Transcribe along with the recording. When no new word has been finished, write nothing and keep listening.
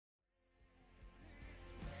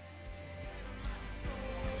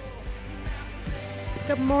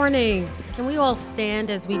Good morning. Can we all stand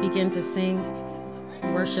as we begin to sing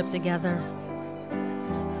worship together?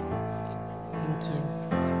 Thank you.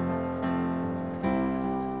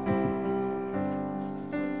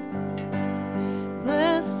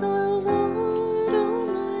 Bless the Lord, oh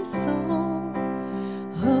my soul,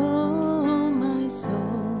 oh my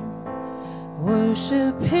soul.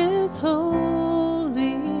 Worship His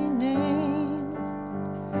holy name.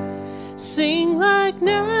 Sing like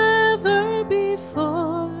never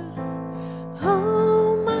before.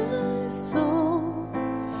 Oh my soul,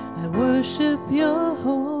 I worship your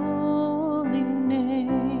holy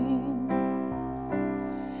name.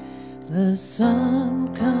 The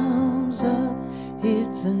sun comes up,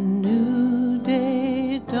 it's a new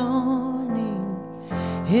day dawning.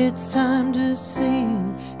 It's time to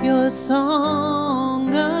sing your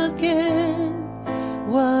song again.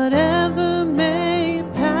 Whatever may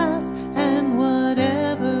pass and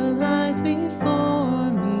whatever lies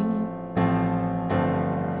before me,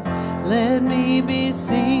 let me be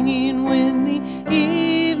singing when the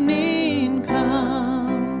evening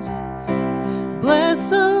comes. Bless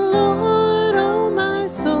the Lord, oh my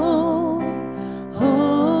soul,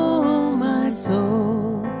 oh my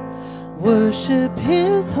soul. Worship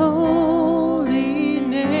His holy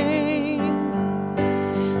name.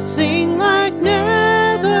 Sing like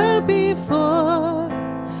never before.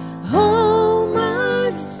 Oh my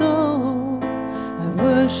soul, I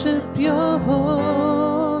worship your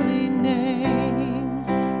holy name.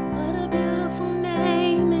 What a beautiful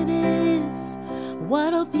name it is.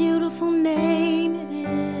 What a beautiful name it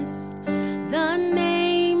is. The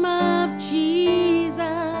name of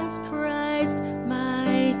Jesus Christ,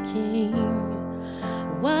 my King.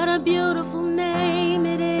 What a beautiful name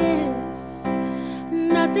it is.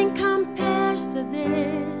 Nothing compares to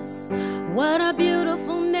this. What a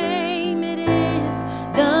beautiful name it is.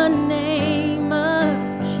 The name of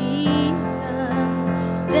Jesus.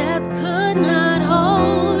 Death could not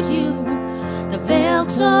hold you. The veil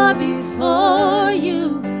tore before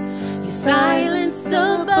you. You silenced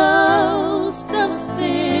the boast of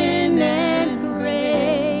sin and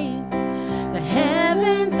grave. The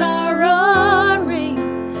heavens are roaring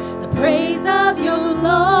the praise of your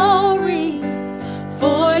glory.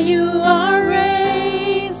 For you are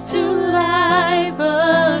raised to life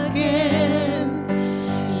again.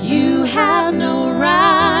 You have no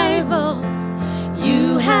rival.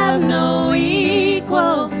 You have no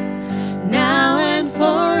equal. Now and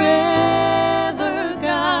forever,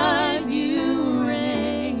 God, you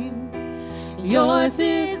reign. Yours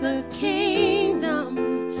is the kingdom.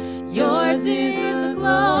 Yours is the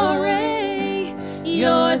glory.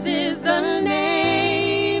 Yours is the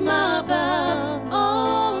name above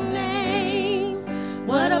all names.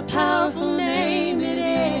 What a powerful name it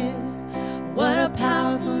is. What a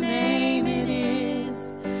powerful name it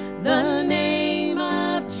is. The name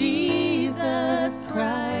of Jesus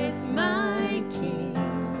Christ, my King.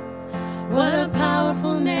 What a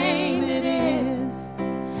powerful name it is.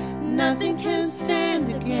 Nothing can stand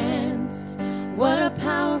against. What a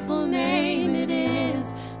powerful name it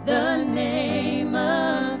is. The name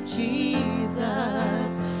of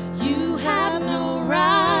Jesus. You have no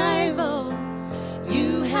rival.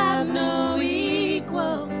 You have no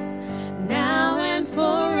equal. Now and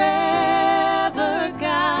forever,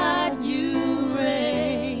 God, you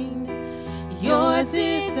reign. Yours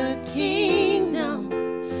is the kingdom.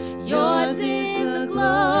 Yours is the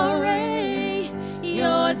glory.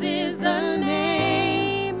 Yours is the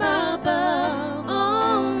name above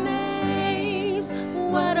all names.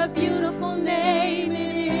 What a beautiful name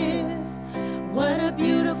it is. What a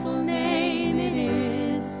beautiful name it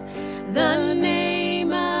is. The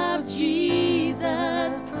name of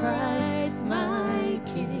Jesus Christ, my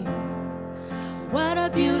King. What a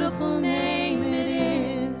beautiful name it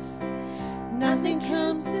is. Nothing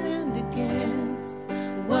can stand against.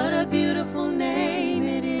 What a beautiful name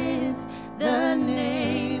it is. The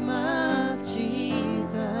name of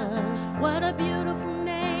Jesus. What a beautiful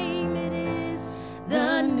name it is.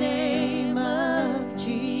 The name of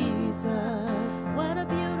Jesus. What a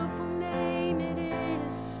beautiful name it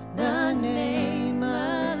is. The name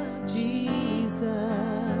of Jesus.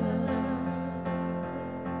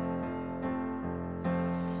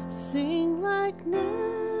 Sing like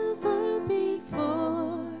never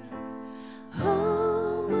before.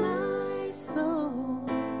 Oh my soul,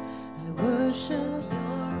 I worship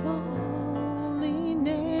your holy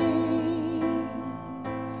name.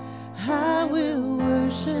 I will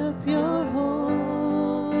worship your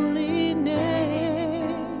holy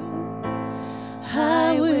name.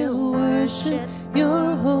 I will worship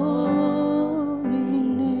your holy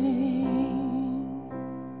name.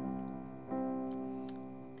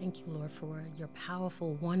 for your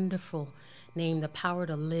powerful, wonderful name, the power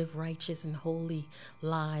to live righteous and holy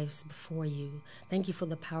lives before you. Thank you for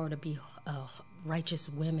the power to be righteous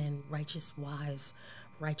women, righteous wives,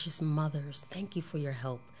 righteous mothers. Thank you for your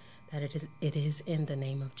help, that it is in the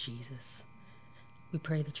name of Jesus. We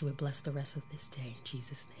pray that you would bless the rest of this day in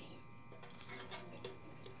Jesus' name.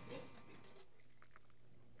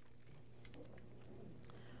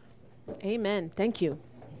 Amen. Thank you.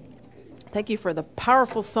 Thank you for the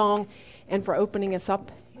powerful song and for opening us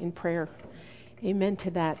up in prayer. Amen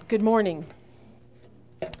to that. Good morning.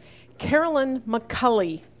 Carolyn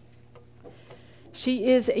McCulley.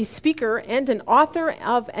 She is a speaker and an author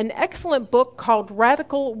of an excellent book called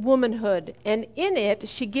Radical Womanhood, and in it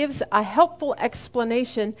she gives a helpful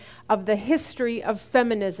explanation of the history of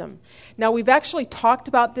feminism. Now, we've actually talked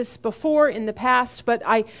about this before in the past, but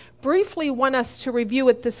I briefly want us to review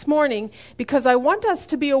it this morning because I want us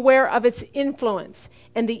to be aware of its influence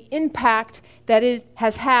and the impact that it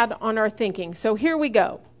has had on our thinking. So here we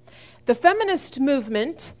go. The feminist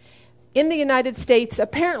movement in the United States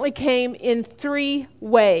apparently came in 3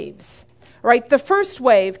 waves. Right? The first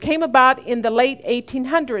wave came about in the late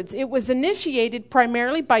 1800s. It was initiated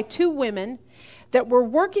primarily by 2 women that were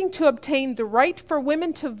working to obtain the right for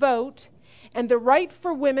women to vote and the right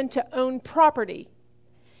for women to own property,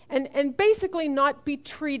 and basically not be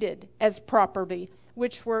treated as property,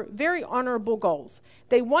 which were very honorable goals.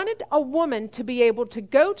 They wanted a woman to be able to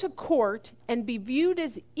go to court and be viewed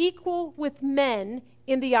as equal with men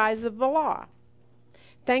in the eyes of the law.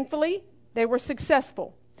 Thankfully, they were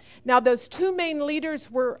successful. Now, those 2 main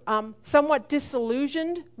leaders were somewhat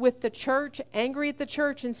disillusioned with the church, angry at the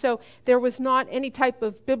church, and so there was not any type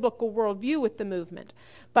of biblical worldview with the movement.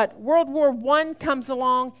 But World War I comes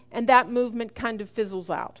along, and that movement kind of fizzles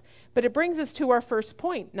out. But it brings us to our first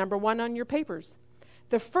point, number 1 on your papers.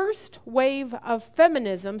 The first wave of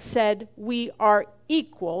feminism said we are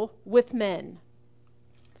equal with men.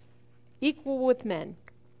 Equal with men.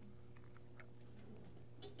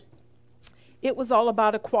 It was all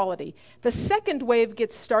about equality. The second wave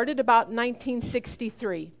gets started about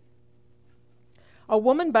 1963. A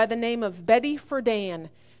woman by the name of Betty Friedan.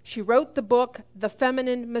 She wrote the book, The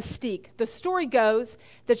Feminine Mystique. The story goes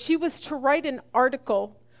that she was to write an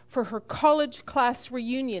article for her college class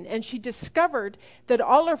reunion, and she discovered that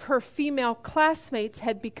all of her female classmates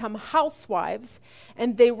had become housewives,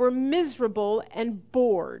 and they were miserable and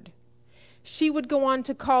bored. She would go on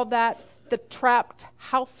to call that the trapped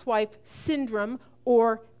housewife syndrome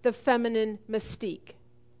or the feminine mystique.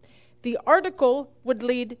 The article would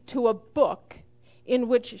lead to a book in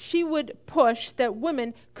which she would push that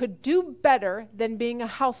women could do better than being a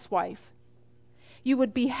housewife. You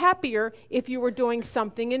would be happier if you were doing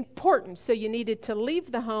something important, so you needed to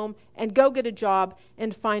leave the home and go get a job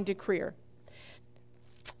and find a career.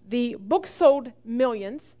 The book sold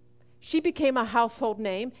millions. She became a household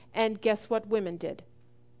name, and guess what women did?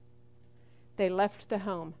 They left the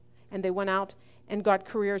home, and they went out and got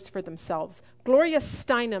careers for themselves. Gloria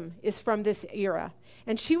Steinem is from this era,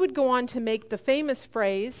 and she would go on to make the famous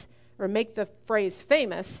phrase, or make the phrase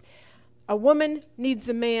famous, a woman needs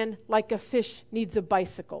a man like a fish needs a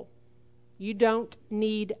bicycle. You don't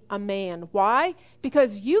need a man. Why?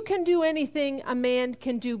 Because you can do anything a man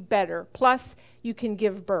can do better, plus you can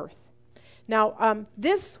give birth. Now,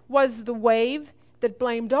 this was the wave that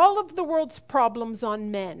blamed all of the world's problems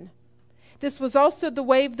on men. This was also the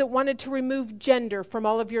wave that wanted to remove gender from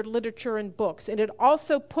all of your literature and books. And it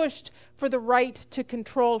also pushed for the right to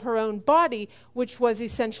control her own body, which was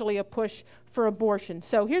essentially a push for abortion.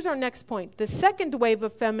 So here's our next point. The second wave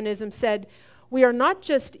of feminism said, we are not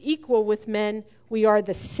just equal with men, we are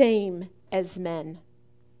the same as men.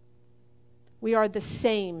 We are the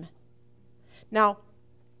same. Now,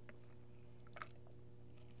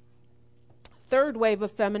 third wave of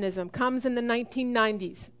feminism comes in the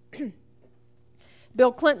 1990s.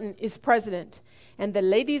 Bill Clinton is president, and the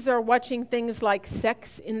ladies are watching things like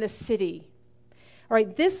Sex in the City. All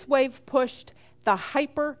right, this wave pushed the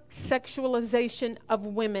hypersexualization of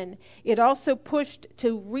women. It also pushed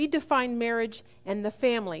to redefine marriage and the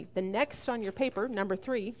family. The next on your paper, number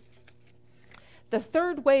 3, the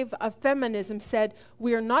third wave of feminism said,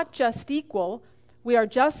 we are not just equal, we are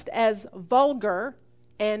just as vulgar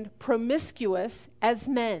and promiscuous as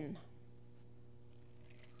men.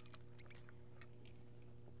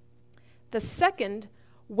 The second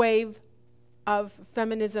wave of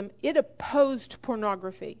feminism, it opposed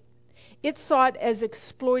pornography. It saw it as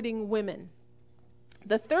exploiting women.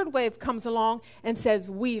 The third wave comes along and says,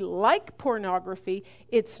 we like pornography.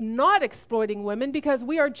 It's not exploiting women because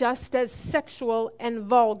we are just as sexual and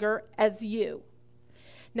vulgar as you.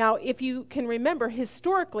 Now, if you can remember,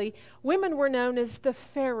 historically, women were known as the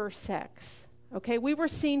fairer sex. Okay, we were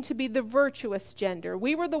seen to be the virtuous gender.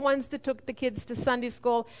 We were the ones that took the kids to Sunday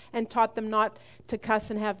school and taught them not to cuss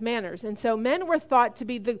and have manners. And so men were thought to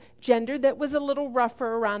be the gender that was a little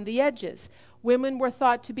rougher around the edges. Women were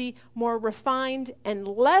thought to be more refined and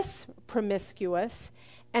less promiscuous.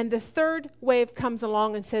 And the third wave comes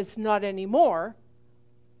along and says, not anymore.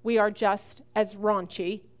 We are just as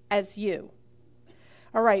raunchy as you.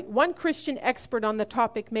 All right, one Christian expert on the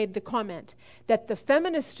topic made the comment that the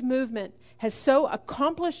feminist movement has so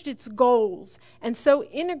accomplished its goals and so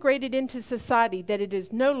integrated into society that it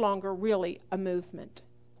is no longer really a movement.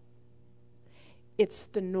 It's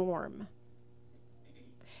the norm.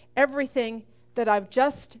 Everything that I've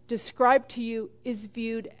just described to you is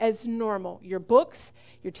viewed as normal. Your books,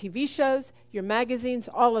 your TV shows, your magazines,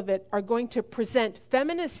 all of it are going to present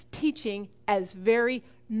feminist teaching as very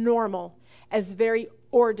normal, as very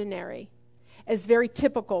ordinary, as very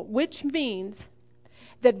typical, which means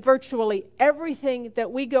that virtually everything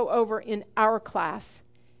that we go over in our class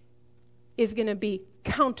is going to be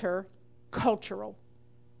counter-cultural.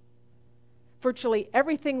 Virtually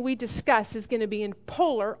everything we discuss is going to be in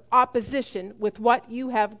polar opposition with what you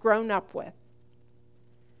have grown up with.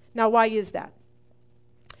 Now, why is that?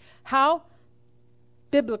 How,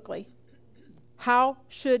 biblically, what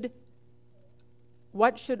should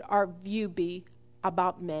our view be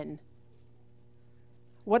about men?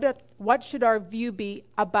 What should our view be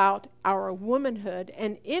about our womanhood?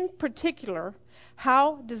 And in particular,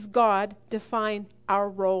 how does God define our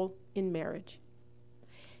role in marriage?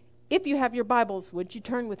 If you have your Bibles, would you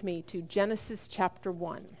turn with me to Genesis chapter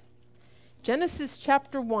 1? Genesis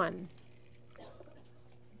chapter 1,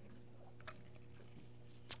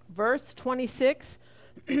 verse 26.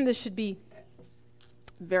 This should be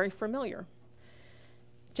very familiar.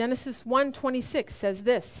 Genesis 1:26 says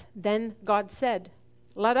this, "Then God said,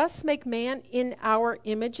 let us make man in our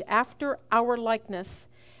image after our likeness,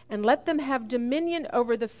 and let them have dominion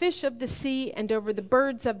over the fish of the sea, and over the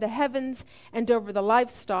birds of the heavens, and over the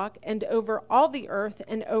livestock, and over all the earth,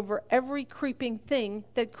 and over every creeping thing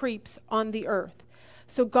that creeps on the earth."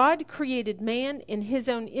 So God created man in his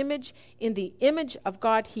own image. In the image of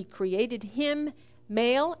God he created him,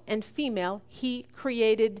 male and female, he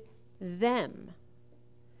created them.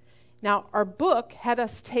 Now, our book had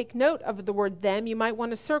us take note of the word them. You might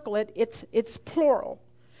want to circle it. It's plural.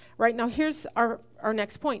 Right, now here's our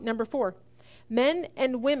next point, number 4. Men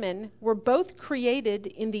and women were both created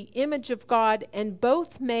in the image of God and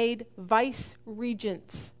both made vice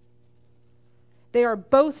regents. They are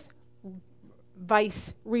both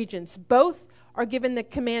vice regents. Both are given the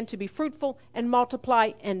command to be fruitful and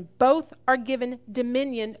multiply, and both are given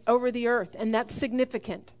dominion over the earth, and that's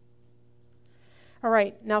significant. All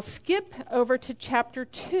right, now skip over to chapter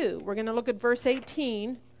 2. We're going to look at verse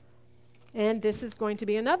 18. And this is going to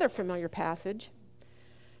be another familiar passage.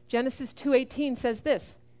 Genesis 2:18 says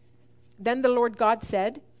this, "Then the Lord God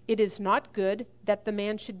said, it is not good that the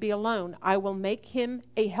man should be alone. I will make him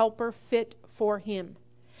a helper fit for him.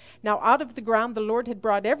 Now out of the ground the Lord had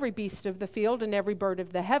brought every beast of the field and every bird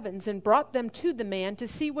of the heavens, and brought them to the man to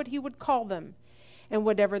see what he would call them. And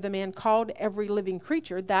whatever the man called every living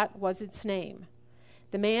creature, that was its name.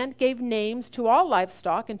 The man gave names to all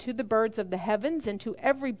livestock, and to the birds of the heavens, and to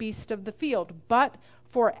every beast of the field. But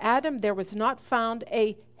for Adam there was not found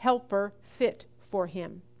a helper fit for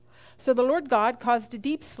him. So the Lord God caused a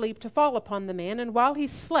deep sleep to fall upon the man, and while he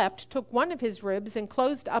slept, took one of his ribs and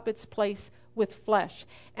closed up its place with flesh.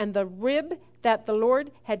 And the rib that the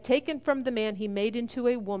Lord had taken from the man he made into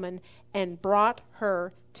a woman, and brought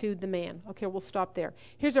her to the man." Okay, we'll stop there.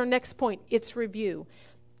 Here's our next point. It's review.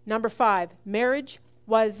 Number 5, marriage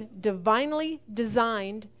was divinely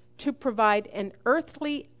designed to provide an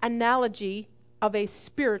earthly analogy of a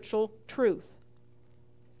spiritual truth.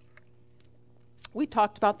 We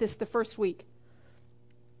talked about this the first week.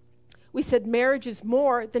 We said marriage is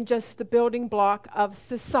more than just the building block of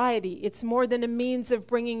society. It's more than a means of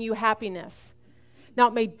bringing you happiness. Now,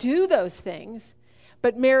 it may do those things,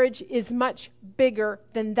 but marriage is much bigger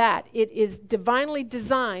than that. It is divinely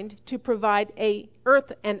designed to provide an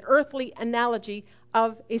earthly analogy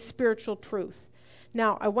of a spiritual truth.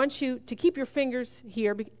 Now, I want you to keep your fingers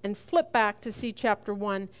here and flip back to see chapter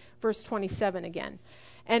 1, verse 27 again.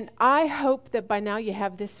 And I hope that by now you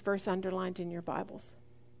have this verse underlined in your Bibles.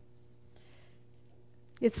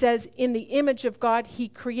 It says, "In the image of God, he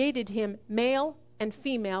created him, male and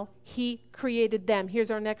female, he created them."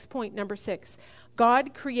 Here's our next point, number 6.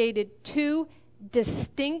 God created 2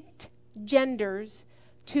 distinct genders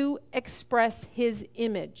to express his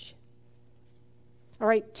image. All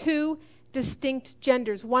right, 2 distinct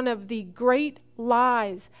genders. One of the great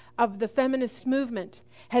lies of the feminist movement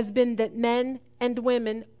has been that men and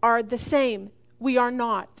women are the same. We are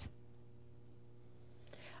not.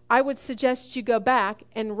 I would suggest you go back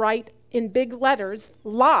and write in big letters,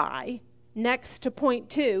 lie, next to point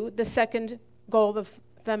 2, the second goal of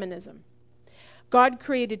feminism. God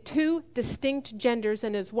created 2 distinct genders,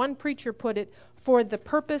 and as one preacher put it, for the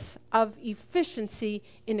purpose of efficiency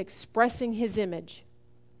in expressing his image.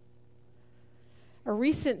 A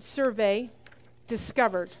recent survey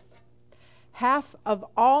discovered half of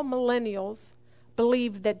all millennials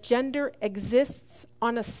believe that gender exists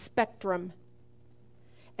on a spectrum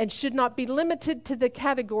and should not be limited to the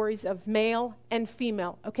categories of male and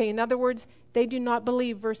female. Okay, in other words, they do not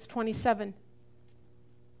believe verse 27.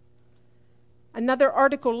 Another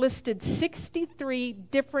article listed 63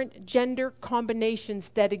 different gender combinations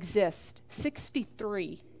that exist.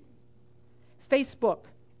 63. Facebook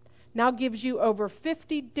now gives you over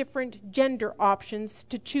 50 different gender options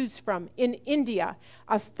to choose from. In India,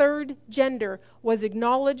 a third gender was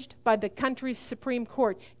acknowledged by the country's Supreme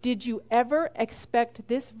Court. Did you ever expect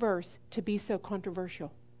this verse to be so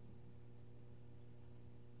controversial?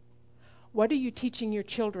 What are you teaching your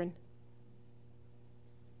children?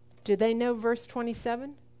 Do they know verse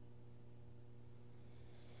 27?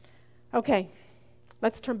 Okay,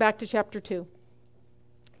 let's turn back to chapter 2.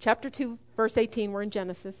 Chapter 2, verse 18, we're in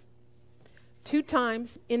Genesis. 2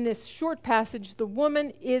 times in this short passage, the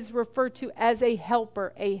woman is referred to as a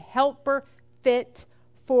helper fit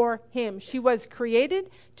for him. She was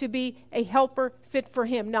created to be a helper fit for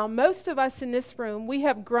him. Now, most of us in this room, we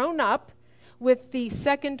have grown up with the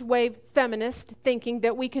second wave feminist thinking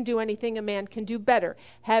that we can do anything a man can do better.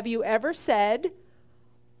 Have you ever said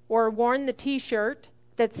or worn the t-shirt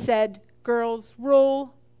that said, girls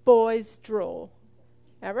rule, boys drool?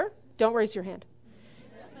 Ever? Don't raise your hand.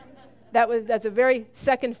 That's a very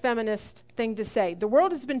second feminist thing to say. The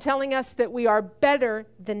world has been telling us that we are better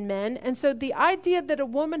than men, and so the idea that a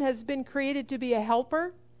woman has been created to be a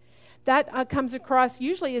helper, that comes across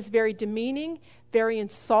usually as very demeaning, very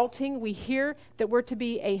insulting. We hear that we're to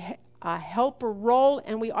be a helper role,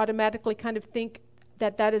 and we automatically kind of think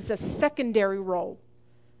that that is a secondary role.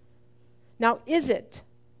 Now, is it?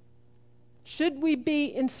 Should we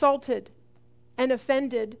be insulted and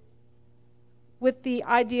offended with the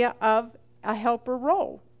idea of a helper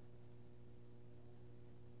role?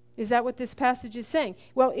 Is that what this passage is saying?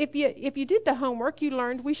 Well, if you did the homework, you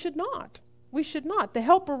learned we should not. We should not. The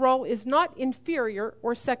helper role is not inferior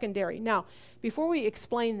or secondary. Now, before we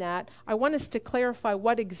explain that, I want us to clarify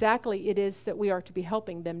what exactly it is that we are to be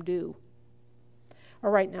helping them do. All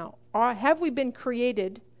right, now, have we been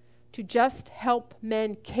created to just help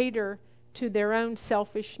men cater to their own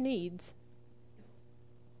selfish needs?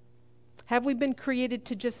 Have we been created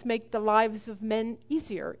to just make the lives of men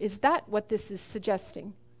easier? Is that what this is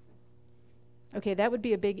suggesting? Okay, that would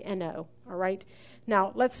be a big NO, all right?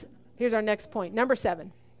 Now, here's our next point. Number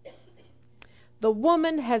 7. The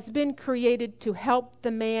woman has been created to help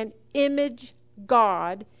the man image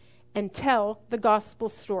God and tell the gospel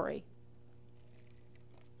story.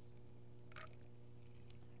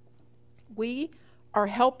 We are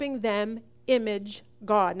helping them image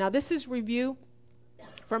God. Now, this is review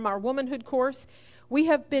from our womanhood course. We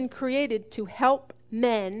have been created to help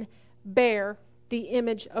men bear the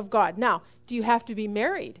image of God. Now, do you have to be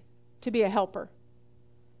married to be a helper?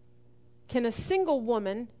 Can a single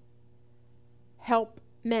woman help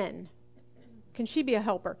men? Can she be a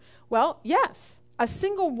helper? Well, yes. A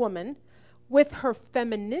single woman with her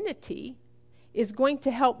femininity is going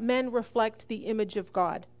to help men reflect the image of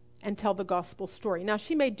God and tell the gospel story. Now,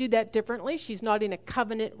 she may do that differently. She's not in a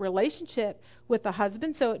covenant relationship with a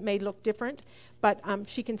husband, so it may look different, but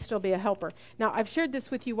she can still be a helper. Now, I've shared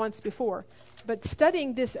this with you once before, but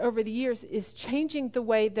studying this over the years is changing the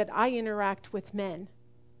way that I interact with men,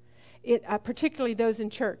 particularly those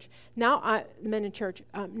in church. Men in church.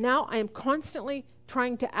 Now I am constantly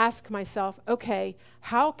trying to ask myself, okay,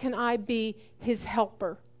 how can I be his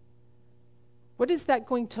helper? What is that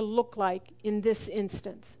going to look like in this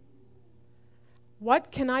instance?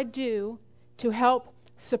 What can I do to help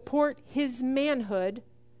support his manhood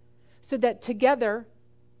so that together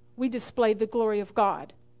we display the glory of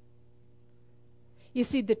God? You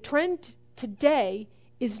see, the trend today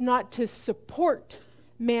is not to support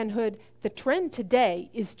manhood. The trend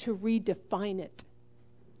today is to redefine it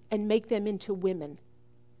and make them into women.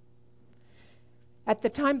 At the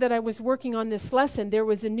time that I was working on this lesson, there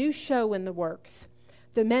was a new show in the works,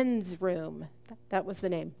 The Men's Room. That was the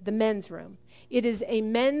name, The Men's Room. It is a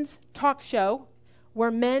men's talk show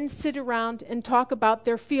where men sit around and talk about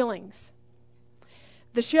their feelings.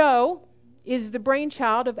 The show is the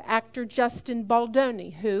brainchild of actor Justin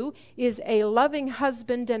Baldoni, who is a loving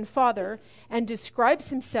husband and father and describes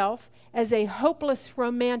himself as a hopeless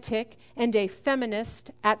romantic and a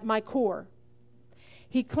feminist at my core.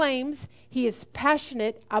 He claims he is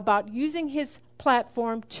passionate about using his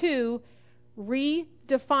platform to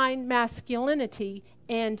redefine masculinity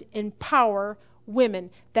and empower women.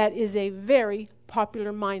 That is a very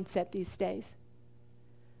popular mindset these days.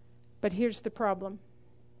 But here's the problem.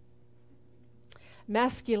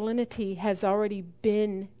 Masculinity has already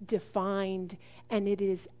been defined, and it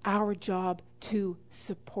is our job to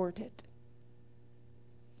support it.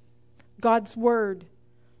 God's word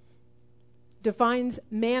defines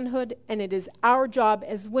manhood, and it is our job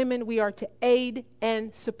as women. We are to aid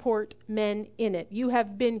and support men in it. You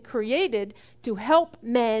have been created to help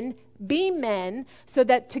men be men so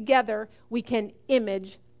that together we can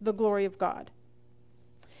image the glory of God.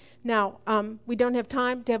 Now, we don't have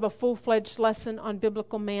time to have a full-fledged lesson on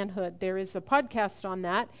biblical manhood. There is a podcast on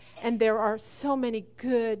that, and there are so many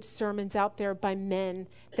good sermons out there by men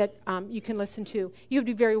that you can listen to. You would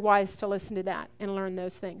be very wise to listen to that and learn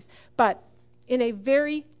those things. But in a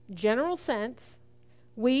very general sense,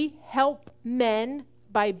 we help men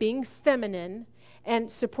by being feminine and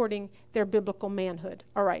supporting their biblical manhood.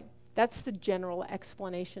 All right, that's the general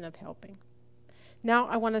explanation of helping. Now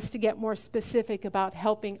I want us to get more specific about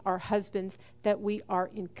helping our husbands that we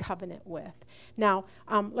are in covenant with. Now,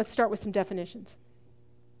 let's start with some definitions.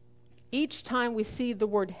 Each time we see the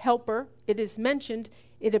word helper, it is mentioned,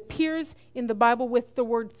 it appears in the Bible with the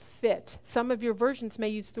word fit. Some of your versions may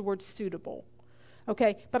use the word suitable.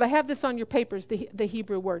 Okay, but I have this on your papers, the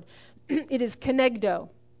Hebrew word. It is kenegdo.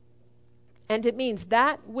 And it means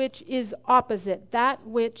that which is opposite, that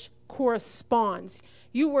which corresponds.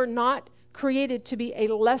 You were not created to be a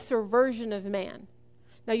lesser version of man.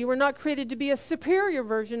 Now, you were not created to be a superior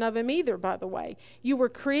version of him either, by the way. You were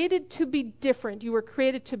created to be different. You were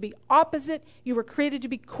created to be opposite. You were created to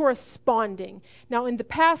be corresponding. Now, in the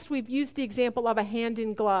past, we've used the example of a hand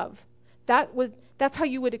in glove. That's how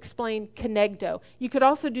you would explain kenegdo. You could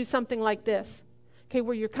also do something like this, okay,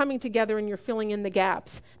 where you're coming together and you're filling in the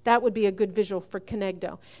gaps. That would be a good visual for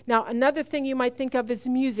kenegdo. Now, another thing you might think of is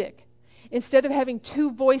music. Instead of having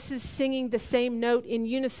two voices singing the same note in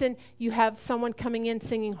unison, you have someone coming in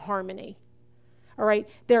singing harmony. All right?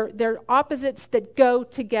 They're opposites that go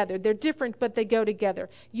together. They're different, but they go together.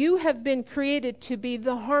 You have been created to be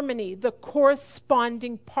the harmony, the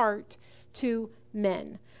corresponding part to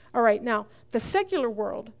men. All right, now, the secular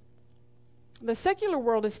world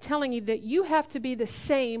is telling you that you have to be the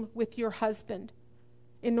same with your husband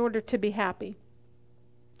in order to be happy.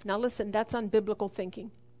 Now listen, that's unbiblical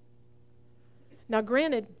thinking. Now,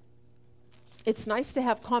 granted, it's nice to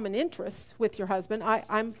have common interests with your husband.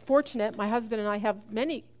 I'm fortunate. My husband and I have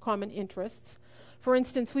many common interests. For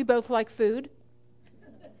instance, we both like food.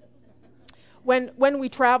 When we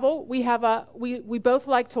travel, we both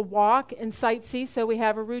like to walk and sightsee, so we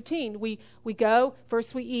have a routine. We go,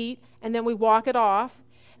 first we eat, and then we walk it off,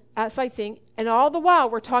 sightseeing. And all the while,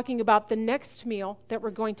 we're talking about the next meal that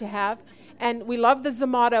we're going to have. And we love the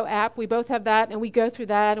Zomato app. We both have that, and we go through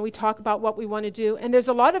that, and we talk about what we want to do. And there's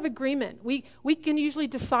a lot of agreement. We can usually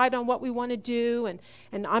decide on what we want to do,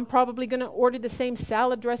 and I'm probably going to order the same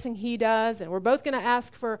salad dressing he does, and we're both going to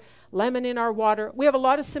ask for lemon in our water. We have a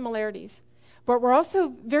lot of similarities, but we're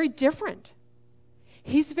also very different.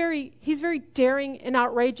 He's very daring and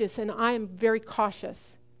outrageous, and I am very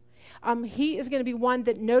cautious. He is going to be one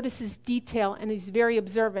that notices detail, and he's very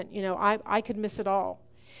observant. You know, I could miss it all.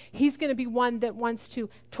 He's going to be one that wants to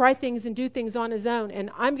try things and do things on his own, and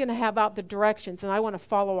I'm going to have out the directions, and I want to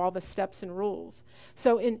follow all the steps and rules.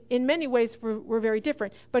 So in many ways, we're very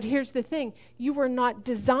different. But here's the thing. You were not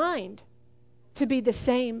designed to be the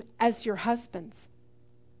same as your husbands.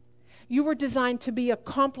 You were designed to be a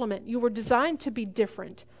complement. You were designed to be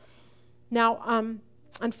different. Now,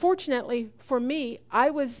 unfortunately for me, I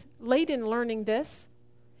was late in learning this.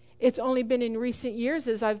 It's only been in recent years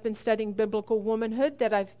as I've been studying biblical womanhood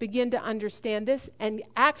that I've begun to understand this and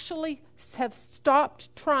actually have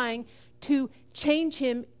stopped trying to change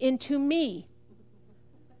him into me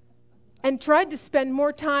and tried to spend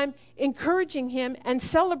more time encouraging him and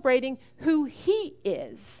celebrating who he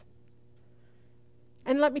is.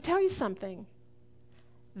 And let me tell you something.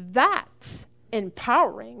 That's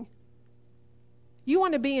empowering. You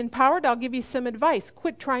want to be empowered? I'll give you some advice.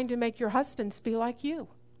 Quit trying to make your husbands be like you.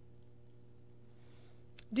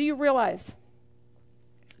 Do you realize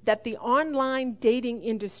that the online dating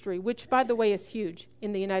industry, which, by the way, is huge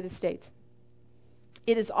in the United States,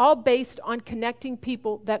 it is all based on connecting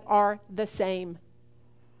people that are the same.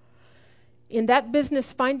 in that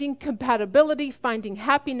business, finding compatibility, finding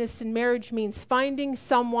happiness in marriage means finding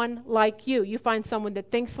someone like you. You find someone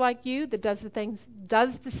that thinks like you, that does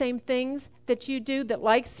the same things that you do, that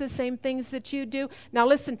likes the same things that you do. Now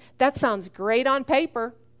listen, that sounds great on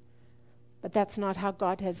paper, but that's not how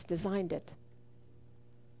God has designed it.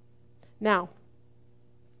 Now,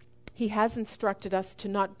 He has instructed us to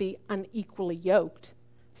not be unequally yoked.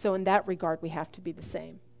 So in that regard, we have to be the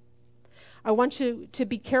same. I want you to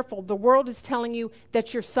be careful. The world is telling you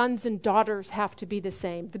that your sons and daughters have to be the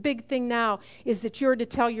same. The big thing now is that you're to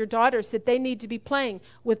tell your daughters that they need to be playing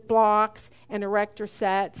with blocks and erector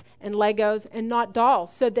sets and Legos and not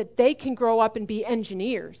dolls, so that they can grow up and be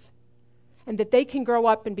engineers, and that they can grow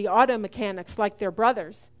up and be auto mechanics like their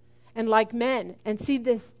brothers and like men. And see,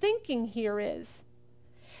 the thinking here is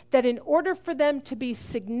that in order for them to be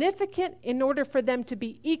significant, in order for them to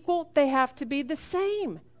be equal, they have to be the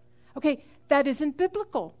same. Okay, that isn't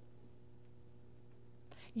biblical.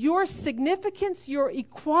 Your significance, your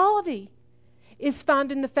equality is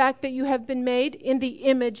found in the fact that you have been made in the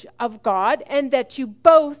image of God and that you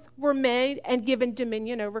both were made and given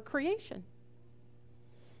dominion over creation.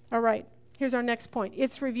 All right, here's our next point.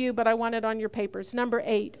 It's review, but I want it on your papers. Number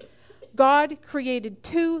 8, God created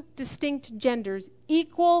 2 distinct genders,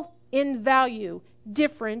 equal in value,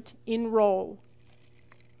 different in role.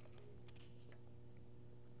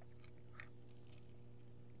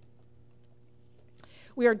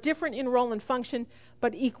 We are different in role and function,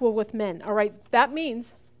 but equal with men. All right, that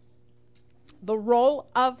means the role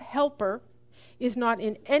of helper is not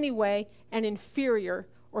in any way an inferior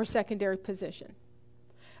or secondary position.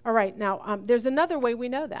 All right, now there's another way we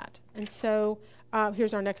know that. And so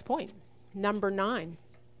here's our next point. Number 9.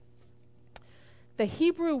 The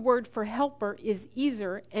Hebrew word for helper is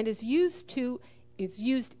ezer and is used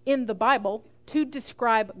in the Bible to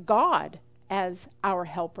describe God as our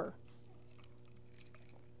helper.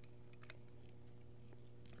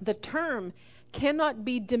 The term cannot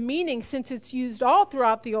be demeaning since it's used all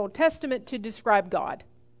throughout the Old Testament to describe God.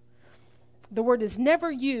 The word is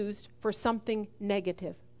never used for something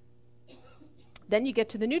negative. Then you get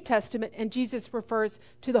to the New Testament and Jesus refers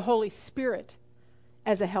to the Holy Spirit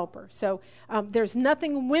as a helper. So there's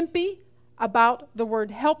nothing wimpy about the word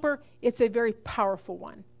helper. It's a very powerful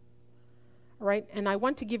one. All right, and I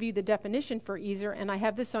want to give you the definition for ezer, and I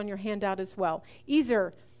have this on your handout as well.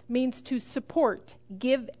 Ezer means to support,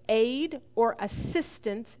 give aid or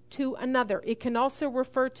assistance to another. It can also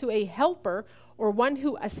refer to a helper or one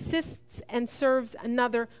who assists and serves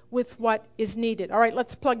another with what is needed. All right,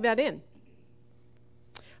 let's plug that in.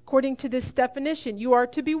 According to this definition, you are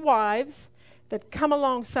to be wives that come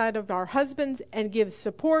alongside of our husbands and give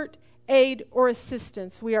support, aid, or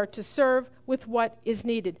assistance. We are to serve with what is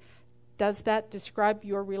needed. Does that describe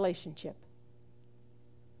your relationship?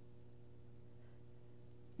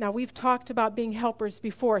 Now, we've talked about being helpers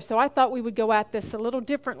before, so I thought we would go at this a little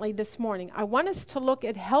differently this morning. I want us to look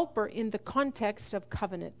at helper in the context of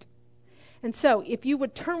covenant. And so, if you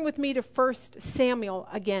would turn with me to 1 Samuel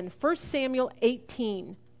again, 1 Samuel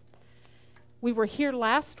 18. We were here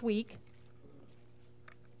last week.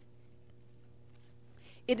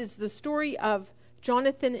 It is the story of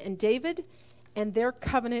Jonathan and David and their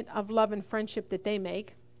covenant of love and friendship that they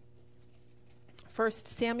make. 1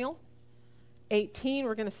 Samuel 18,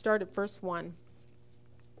 we're going to start at verse 1.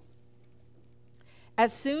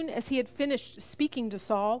 As soon as he had finished speaking to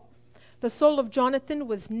Saul, the soul of Jonathan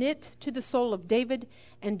was knit to the soul of David,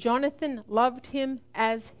 and Jonathan loved him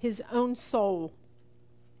as his own soul.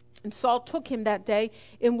 And Saul took him that day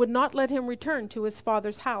and would not let him return to his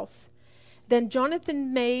father's house. Then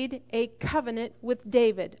Jonathan made a covenant with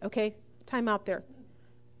David. Okay, time out there.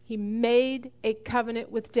 He made a covenant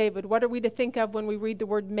with David. What are we to think of when we read the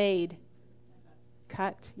word made?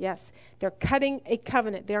 Cut, yes. They're cutting a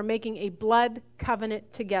covenant. They're making a blood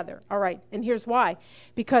covenant together. All right, and here's why.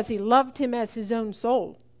 Because he loved him as his own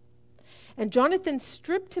soul. And Jonathan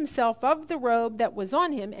stripped himself of the robe that was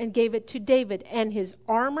on him and gave it to David, and his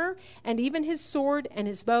armor, and even his sword, and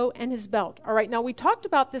his bow, and his belt. All right, now we talked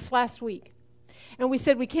about this last week. And we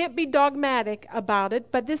said we can't be dogmatic about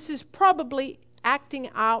it, but this is probably acting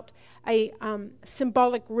out a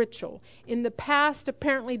symbolic ritual. In the past,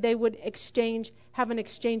 apparently they would have an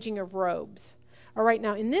exchanging of robes. All right,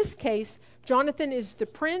 now in this case, Jonathan is the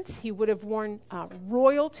prince. He would have worn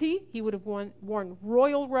royalty. He would have worn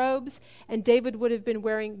royal robes, and David would have been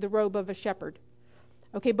wearing the robe of a shepherd.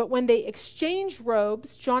 Okay, but when they exchange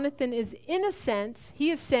robes, Jonathan is, in a sense, he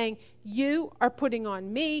is saying, you are putting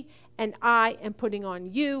on me, and I am putting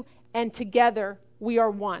on you, and together we are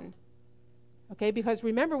one. Okay, because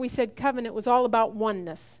remember we said covenant was all about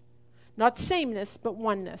oneness. Not sameness, but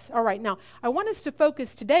oneness. All right, now, I want us to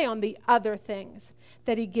focus today on the other things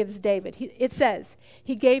that he gives David. It says,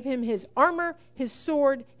 he gave him his armor, his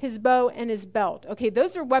sword, his bow, and his belt. Okay,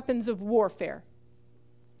 those are weapons of warfare.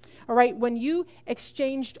 All right, when you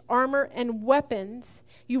exchanged armor and weapons,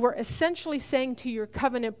 you were essentially saying to your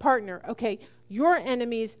covenant partner, okay, your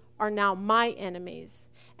enemies are now my enemies,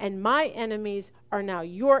 and my enemies are now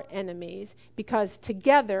your enemies, because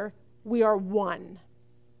together we are one.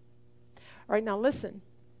 All right, now listen.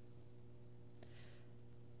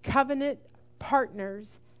 Covenant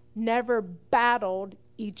partners never battled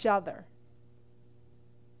each other.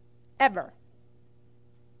 Ever.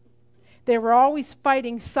 They were always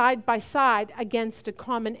fighting side by side against a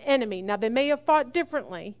common enemy. Now, they may have fought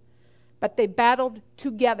differently, but they battled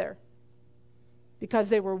together because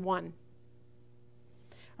they were one.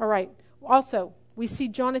 All right. Also, we see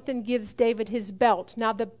Jonathan gives David his belt.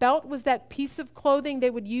 Now, the belt was that piece of clothing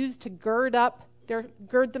they would use to gird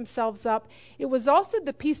themselves up. It was also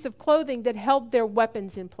the piece of clothing that held their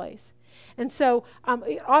weapons in place. And so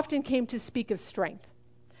it often came to speak of strength.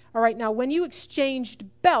 All right, now, when you exchanged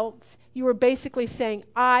belts, you were basically saying,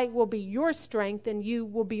 I will be your strength and you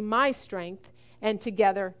will be my strength, and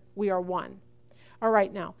together we are one. All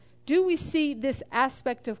right, now, do we see this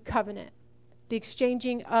aspect of covenant, the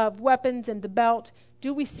exchanging of weapons and the belt?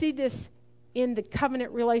 Do we see this in the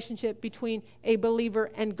covenant relationship between a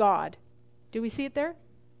believer and God? Do we see it there?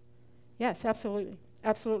 Yes, absolutely.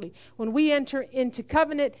 Absolutely. When we enter into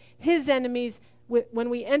covenant, when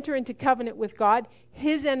we enter into covenant with God,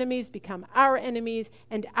 his enemies become our enemies,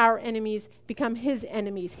 and our enemies become his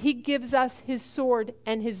enemies. He gives us his sword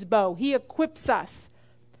and his bow. He equips us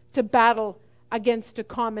to battle against a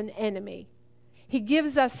common enemy. He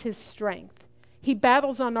gives us his strength. He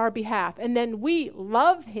battles on our behalf, and then we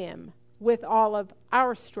love him with all of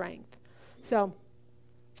our strength. So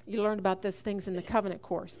you learned about those things in the covenant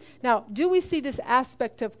course. Now, do we see this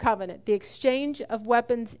aspect of covenant, the exchange of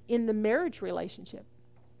weapons in the marriage relationship?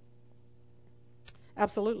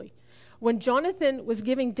 Absolutely. When Jonathan was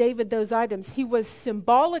giving David those items, he was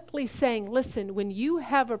symbolically saying, listen, when you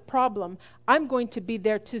have a problem, I'm going to be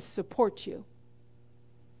there to support you.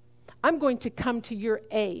 I'm going to come to your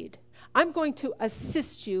aid. I'm going to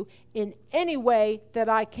assist you in any way that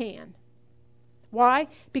I can. Why?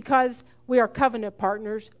 Because we are covenant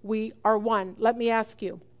partners. We are one. Let me ask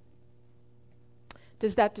you,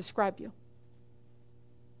 does that describe you?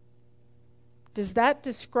 Does that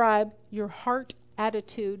describe your heart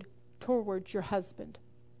attitude towards your husband?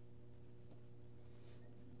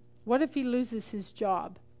 What if he loses his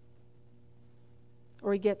job?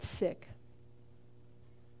 Or he gets sick?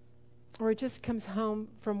 Or he just comes home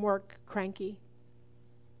from work cranky?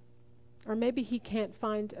 Or maybe he can't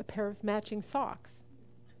find a pair of matching socks?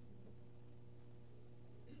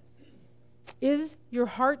 Is your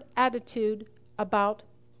heart attitude about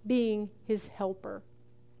being his helper?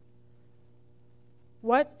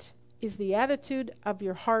 What is the attitude of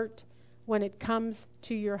your heart when it comes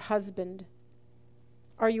to your husband?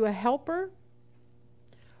 Are you a helper?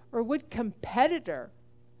 Or would competitor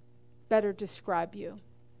better describe you?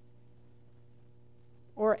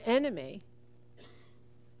 Or enemy?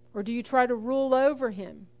 Or do you try to rule over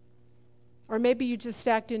him? Or maybe you just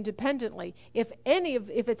act independently. If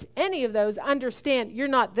it's any of those, understand you're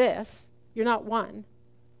not this. You're not one.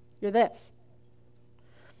 You're this.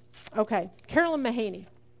 Okay, Carolyn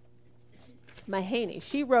Mahaney,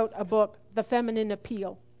 she wrote a book, The Feminine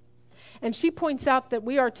Appeal. And she points out that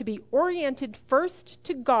we are to be oriented first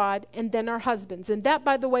to God and then our husbands. And that,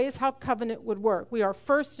 by the way, is how covenant would work. We are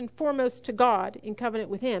first and foremost to God in covenant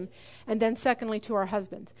with him, and then secondly to our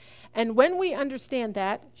husbands. And when we understand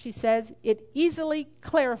that, she says, it easily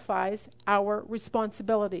clarifies our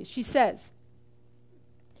responsibilities. She says,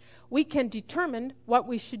 we can determine what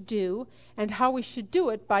we should do and how we should do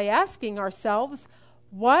it by asking ourselves,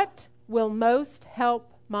 what will most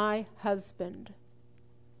help my husband?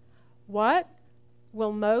 What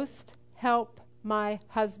will most help my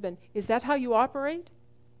husband? Is that how you operate?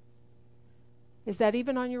 Is that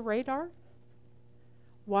even on your radar?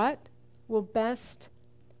 What will best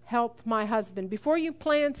help my husband? Before you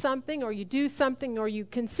plan something or you do something or you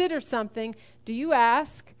consider something, do you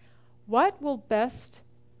ask, what will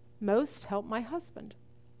most help my husband?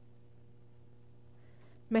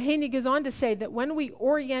 Mahaney goes on to say that when we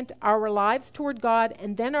orient our lives toward God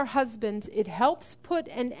and then our husbands, it helps put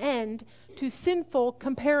an end to sinful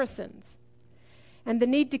comparisons and the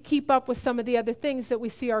need to keep up with some of the other things that we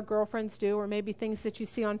see our girlfriends do, or maybe things that you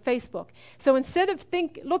see on Facebook. So instead of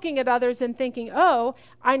looking at others and thinking, oh,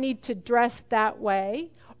 I need to dress that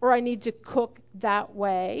way, or I need to cook that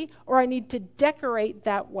way, or I need to decorate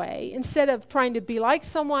that way. Instead of trying to be like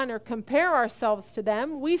someone or compare ourselves to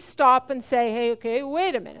them, we stop and say, hey, okay,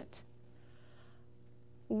 wait a minute.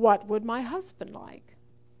 What would my husband like?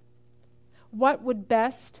 What would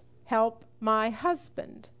best help my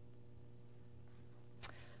husband?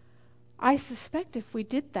 I suspect if we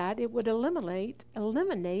did that, it would eliminate a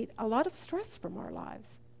lot of stress from our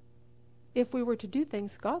lives if we were to do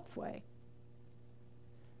things God's way.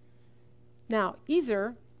 Now,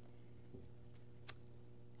 Ezer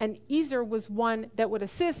was one that would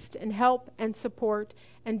assist and help and support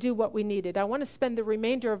and do what we needed. I want to spend the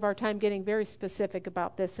remainder of our time getting very specific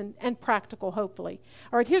about this and practical, hopefully.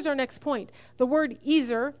 All right, here's our next point. The word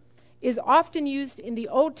Ezer is often used in the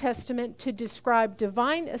Old Testament to describe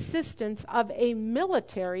divine assistance of a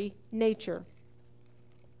military nature.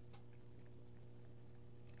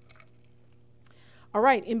 All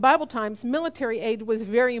right, in Bible times, military aid was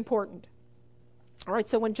very important. All right,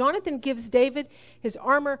 so when Jonathan gives David his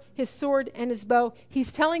armor, his sword, and his bow,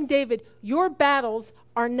 he's telling David, your battles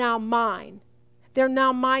are now mine. They're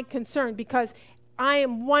now my concern because I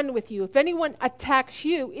am one with you. If anyone attacks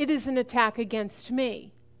you, it is an attack against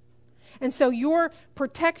me. And so your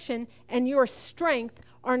protection and your strength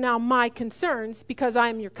are now my concerns because I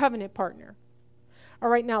am your covenant partner. All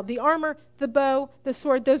right, now the armor, the bow, the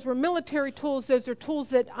sword, those were military tools. Those are tools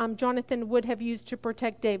that Jonathan would have used to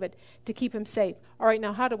protect David, to keep him safe. All right,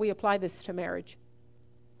 now how do we apply this to marriage?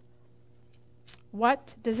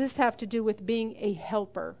 What does this have to do with being a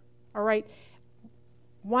helper? All right,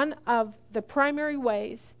 one of the primary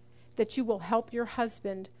ways that you will help your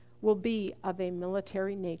husband will be of a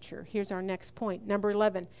military nature. Here's our next point, number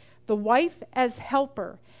 11. The wife as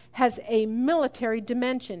helper has a military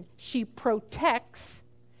dimension. She protects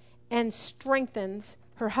and strengthens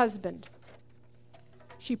her husband.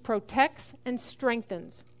 She protects and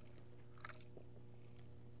strengthens.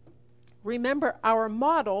 Remember, our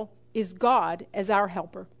model is God as our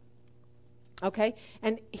helper. Okay?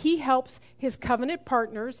 And he helps his covenant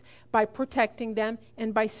partners by protecting them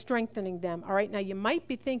and by strengthening them. All right? Now, you might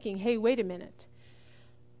be thinking, hey, wait a minute.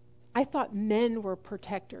 I thought men were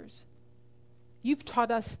protectors. You've taught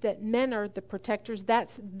us that men are the protectors.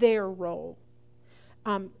 That's their role.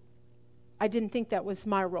 I didn't think that was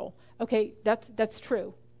my role. Okay, that's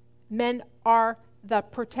true. Men are the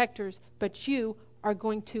protectors, but you are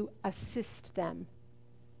going to assist them.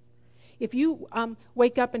 If you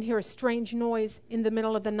wake up and hear a strange noise in the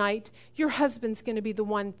middle of the night, your husband's going to be the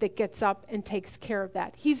one that gets up and takes care of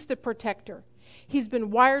that. He's the protector. He's been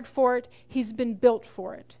wired for it. He's been built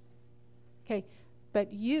for it. Okay,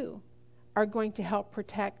 but you are going to help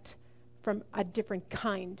protect from a different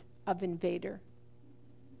kind of invader.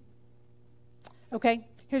 Okay,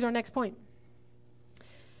 here's our next point.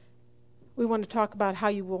 We want to talk about how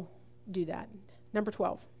you will do that. Number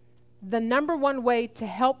 12. The number one way to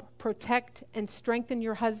help protect and strengthen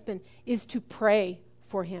your husband is to pray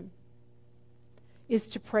for him.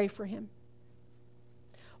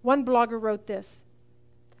 One blogger wrote this: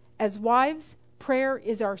 as wives, prayer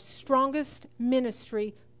is our strongest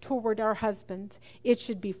ministry toward our husbands. It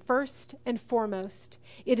should be first and foremost.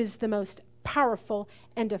 It is the most powerful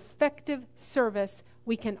and effective service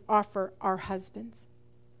we can offer our husbands.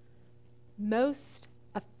 Most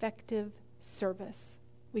effective service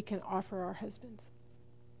we can offer our husbands.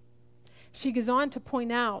 She goes on to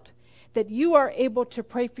point out that you are able to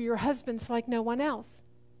pray for your husbands like no one else.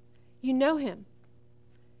 You know him.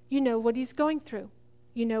 You know what he's going through.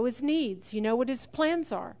 You know his needs. You know what his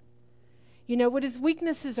plans are. You know what his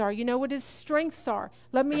weaknesses are. You know what his strengths are.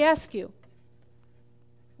 Let me ask you,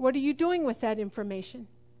 what are you doing with that information?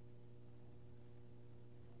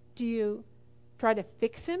 Do you try to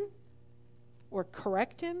fix him or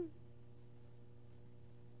correct him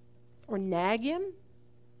or nag him?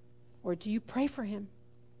 Or do you pray for him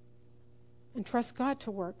and trust God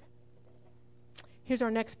to work? Here's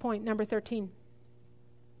our next point, number 13.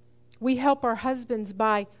 We help our husbands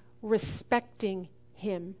by respecting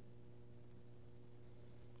him.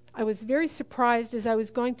 I was very surprised as I was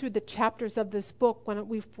going through the chapters of this book when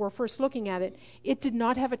we were first looking at it. It did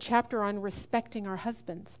not have a chapter on respecting our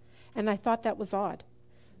husbands, and I thought that was odd.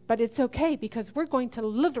 But it's okay because we're going to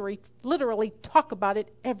literally talk about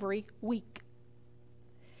it every week.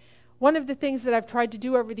 One of the things that I've tried to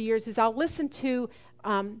do over the years is I'll listen to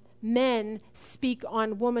men speak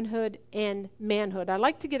on womanhood and manhood. I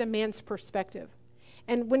like to get a man's perspective.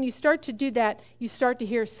 And when you start to do that, you start to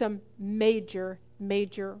hear some major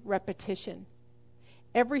repetition.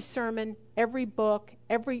 Every sermon, every book,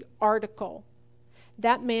 every article,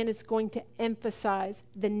 that man is going to emphasize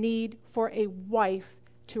the need for a wife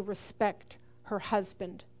to respect her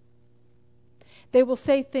husband. They will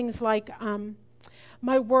say things like,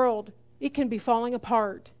 my world, it can be falling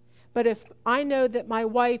apart. But if I know that my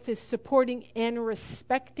wife is supporting and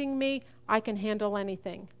respecting me, I can handle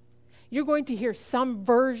anything. You're going to hear some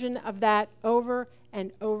version of that over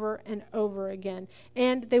and over and over again.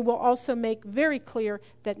 And they will also make very clear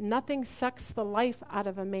that nothing sucks the life out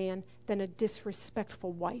of a man than a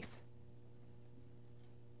disrespectful wife.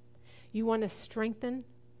 You want to strengthen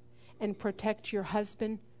and protect your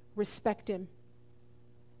husband, respect him.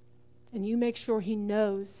 And you make sure he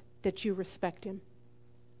knows that you respect him.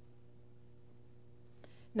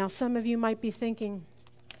 Now, some of you might be thinking,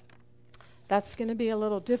 that's going to be a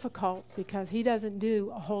little difficult because he doesn't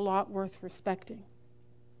do a whole lot worth respecting.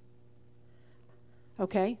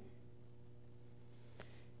 Okay.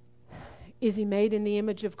 Is he made in the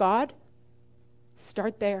image of God?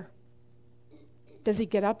 Start there. Does he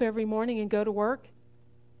get up every morning and go to work?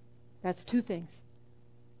 That's two things.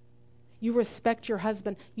 You respect your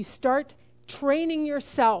husband. You start training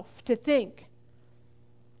yourself to think,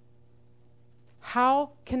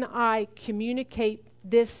 how can I communicate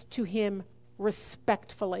this to him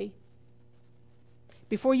respectfully?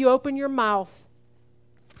 Before you open your mouth,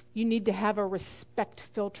 you need to have a respect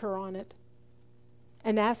filter on it.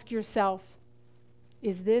 And ask yourself,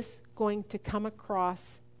 is this going to come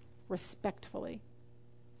across respectfully?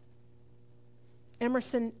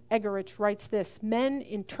 Emerson Eggerichs writes this: men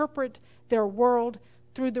interpret their world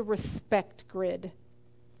through the respect grid.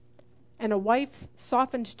 And a wife's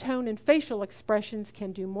softened tone and facial expressions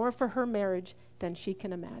can do more for her marriage than she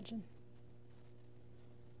can imagine.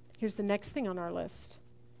 Here's the next thing on our list.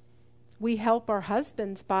 We help our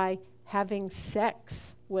husbands by having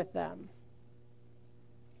sex with them.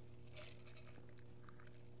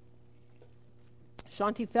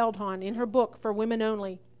 Shanti Feldhahn, in her book For Women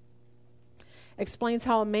Only, explains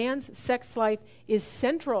how a man's sex life is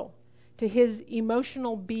central to his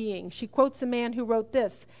emotional being. She quotes a man who wrote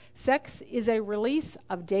this: sex is a release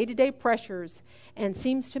of day-to-day pressures and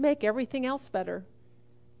seems to make everything else better.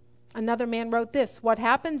 Another man wrote this: what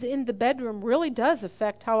happens in the bedroom really does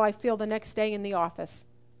affect how I feel the next day in the office.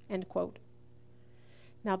 End quote.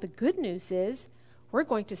 Now the good news is we're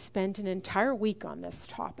going to spend an entire week on this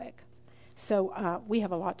topic. So we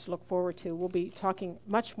have a lot to look forward to. We'll be talking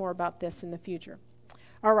much more about this in the future.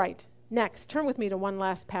 All right. Next, turn with me to one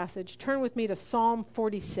last passage. Turn with me to Psalm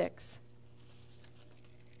 46.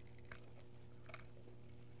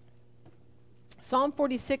 Psalm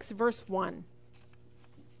 46, verse 1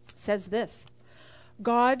 says this: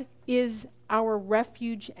 God is our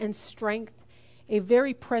refuge and strength, a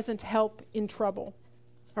very present help in trouble.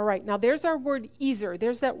 All right, now there's our word ezer.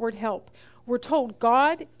 There's that word help. We're told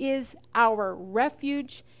God is our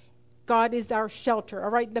refuge. God is our shelter. All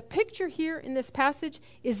right, the picture here in this passage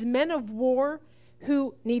is men of war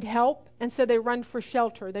who need help, and so they run for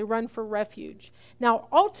shelter. They run for refuge. Now,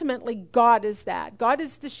 ultimately, God is that. God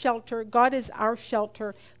is the shelter. God is our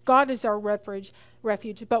shelter. God is our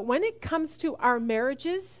refuge. But when it comes to our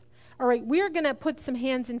marriages, all right, we are going to put some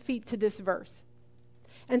hands and feet to this verse.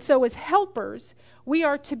 And so as helpers, we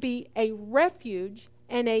are to be a refuge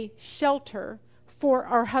and a shelter for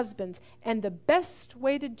our husbands. And the best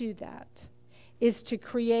way to do that is to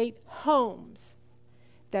create homes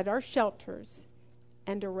that are shelters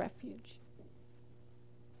and a refuge.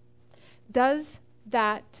 Does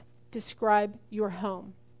that describe your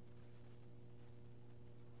home?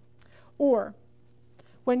 Or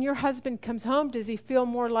when your husband comes home, does he feel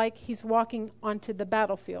more like he's walking onto the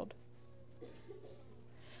battlefield?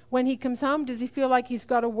 When he comes home, does he feel like he's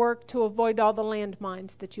got to work to avoid all the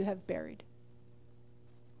landmines that you have buried?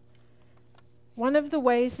 One of the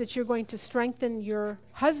ways that you're going to strengthen your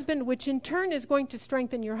husband, which in turn is going to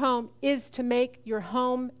strengthen your home, is to make your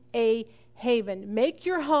home a haven. Make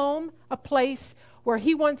your home a place where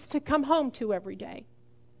he wants to come home to every day.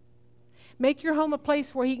 Make your home a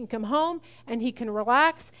place where he can come home and he can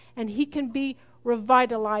relax and he can be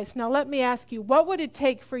revitalized. Now let me ask you, what would it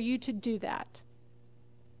take for you to do that?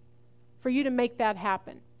 For you to make that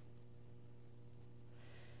happen?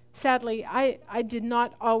 Sadly, I did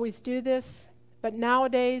not always do this, but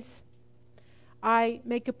nowadays I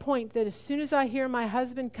make a point that as soon as I hear my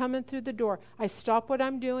husband coming through the door, I stop what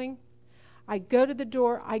I'm doing. I go to the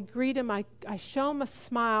door, I greet him, I show him a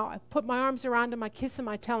smile, I put my arms around him, I kiss him,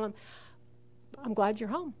 I tell him, I'm glad you're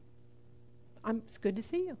home. It's good to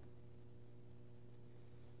see you.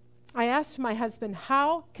 I asked my husband,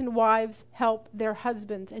 how can wives help their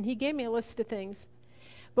husbands? And he gave me a list of things.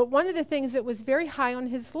 But one of the things that was very high on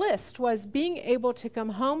his list was being able to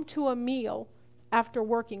come home to a meal after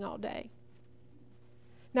working all day.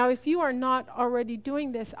 Now, if you are not already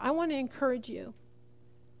doing this, I want to encourage you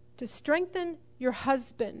to strengthen your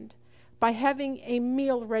husband by having a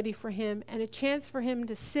meal ready for him and a chance for him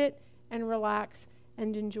to sit and relax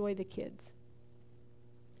and enjoy the kids.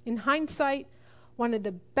 In hindsight, one of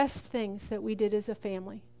the best things that we did as a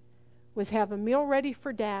family was have a meal ready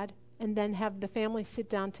for Dad and then have the family sit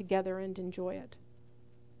down together and enjoy it.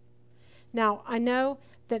 Now, I know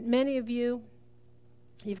that many of you,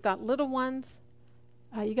 you've got little ones,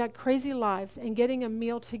 you got crazy lives, and getting a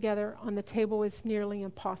meal together on the table is nearly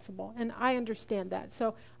impossible. And I understand that.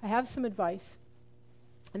 So I have some advice.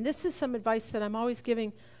 And this is some advice that I'm always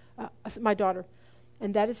giving my daughter.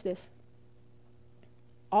 And that is this.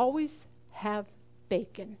 Always have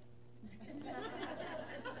bacon.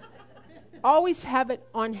 Always have it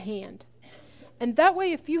on hand. And that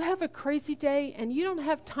way, if you have a crazy day and you don't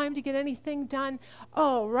have time to get anything done,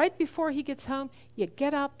 right before he gets home, you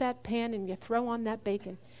get out that pan and you throw on that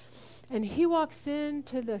bacon. And he walks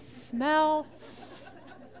into the smell.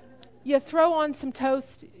 You throw on some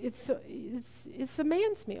toast. It's a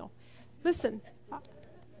man's meal. Listen,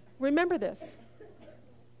 remember this.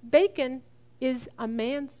 Bacon is a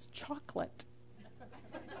man's chocolate.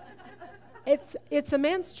 It's a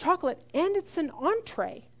man's chocolate, and it's an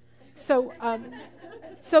entree. So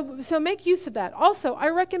make use of that. Also, I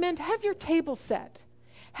recommend have your table set.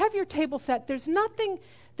 Have your table set. There's nothing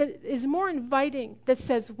that is more inviting that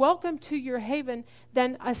says welcome to your haven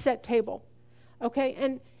than a set table. Okay?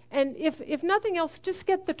 And if nothing else, just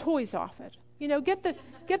get the toys off it. You know, get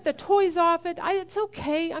the toys off it. It's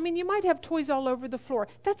okay. I mean, you might have toys all over the floor.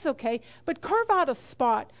 That's okay. But carve out a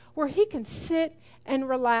spot where he can sit and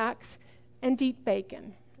relax and eat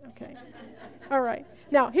bacon. Okay? All right.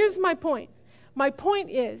 Now, here's my point. My point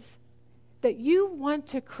is that you want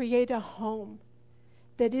to create a home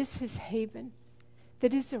that is his haven,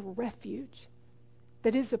 that is a refuge,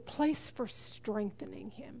 that is a place for strengthening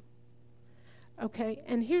him. Okay?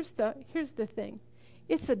 And here's the thing.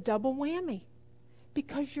 It's a double whammy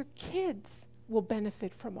because your kids will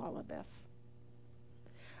benefit from all of this.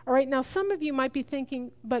 All right, now some of you might be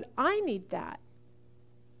thinking, but I need that.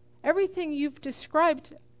 Everything you've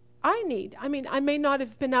described, I need. I mean, I may not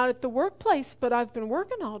have been out at the workplace, but I've been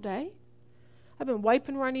working all day. I've been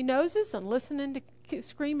wiping runny noses and listening to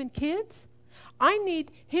screaming kids. I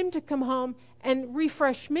need him to come home and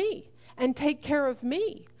refresh me and take care of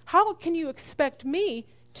me. How can you expect me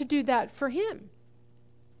to do that for him?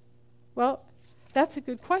 Well, that's a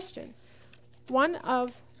good question. One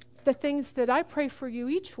of the things that I pray for you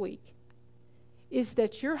each week is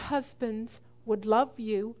that your husbands would love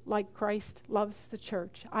you like Christ loves the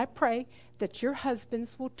church. I pray that your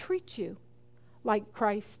husbands will treat you like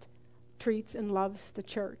Christ treats and loves the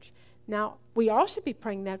church. Now, we all should be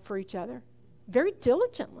praying that for each other very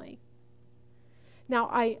diligently. Now,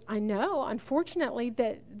 I know, unfortunately,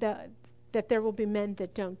 that there will be men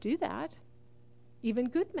that don't do that, even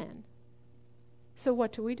good men. So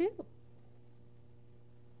what do?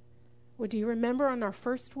 Well, do you remember on our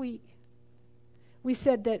first week, we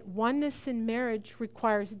said that oneness in marriage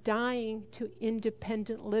requires dying to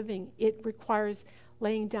independent living. It requires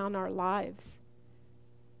laying down our lives.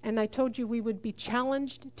 And I told you we would be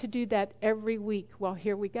challenged to do that every week. Well,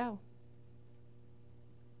 here we go.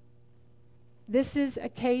 This is a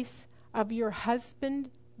case of your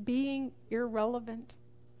husband being irrelevant.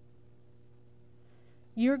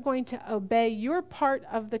 You're going to obey your part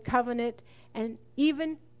of the covenant, and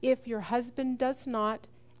even if your husband does not,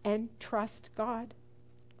 and trust God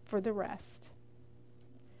for the rest.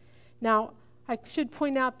 Now, I should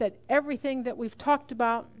point out that everything that we've talked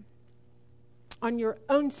about on your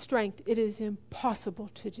own strength, it is impossible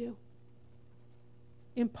to do.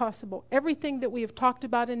 Impossible. Everything that we have talked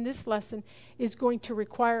about in this lesson is going to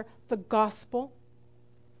require the gospel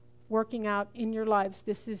working out in your lives.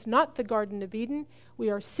 This is not the Garden of Eden. We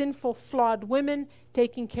are sinful, flawed women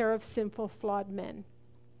taking care of sinful, flawed men.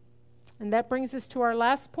 And that brings us to our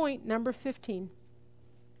last point, number 15.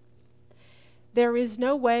 There is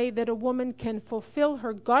no way that a woman can fulfill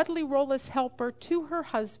her godly role as helper to her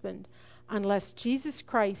husband unless Jesus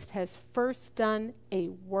Christ has first done a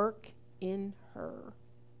work in her.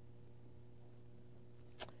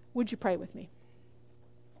 Would you pray with me?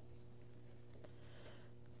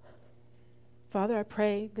 Father, I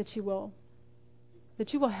pray that you will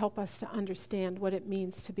help us to understand what it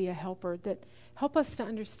means to be a helper, that help us to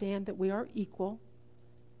understand that we are equal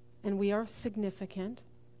and we are significant.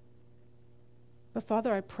 But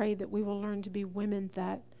Father, I pray that we will learn to be women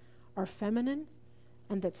that are feminine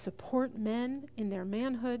and that support men in their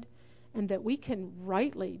manhood, and that we can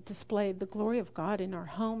rightly display the glory of God in our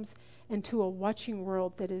homes and to a watching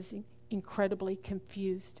world that is incredibly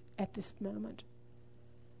confused at this moment.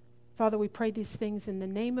 Father, we pray these things in the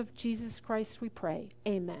name of Jesus Christ, we pray.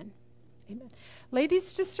 Amen. Amen.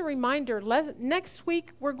 Ladies, just a reminder, next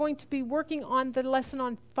week we're going to be working on the lesson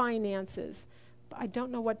on finances. I don't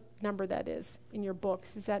know what number that is in your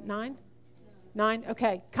books. Is that 9? 9?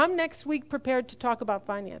 Okay. Come next week prepared to talk about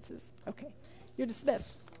finances. Okay. You're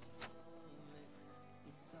dismissed.